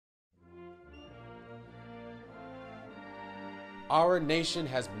Our nation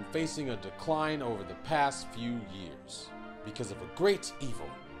has been facing a decline over the past few years because of a great evil,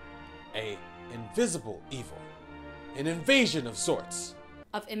 a invisible evil, an invasion of sorts.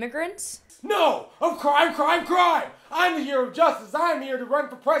 Of immigrants? No! Of crime, crime, crime! I'm the hero of justice. I'm here to run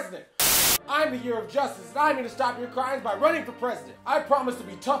for president. I'm the hero of justice, and I'm here to stop your crimes by running for president. I promise to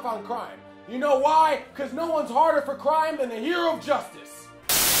be tough on crime. You know why? Because no one's harder for crime than the hero of justice.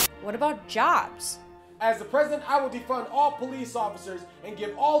 What about jobs? As the president, I will defund all police officers and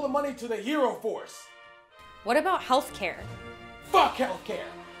give all the money to the hero force. What about healthcare? Fuck healthcare!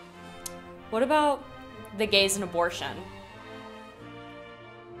 What about the gays and abortion?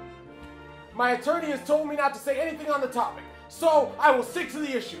 My attorney has told me not to say anything on the topic, so I will stick to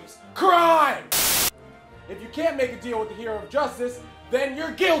the issues. Crime! If you can't make a deal with the hero of justice, then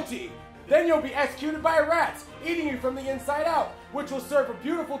you're guilty. Then you'll be executed by rats, eating you from the inside out, which will serve a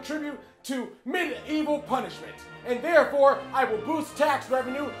beautiful tribute to medieval punishment. And therefore, I will boost tax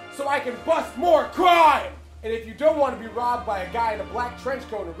revenue so I can bust more crime! And if you don't want to be robbed by a guy in a black trench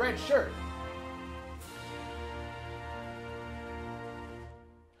coat and a red shirt,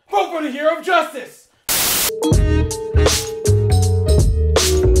 vote for the hero of justice!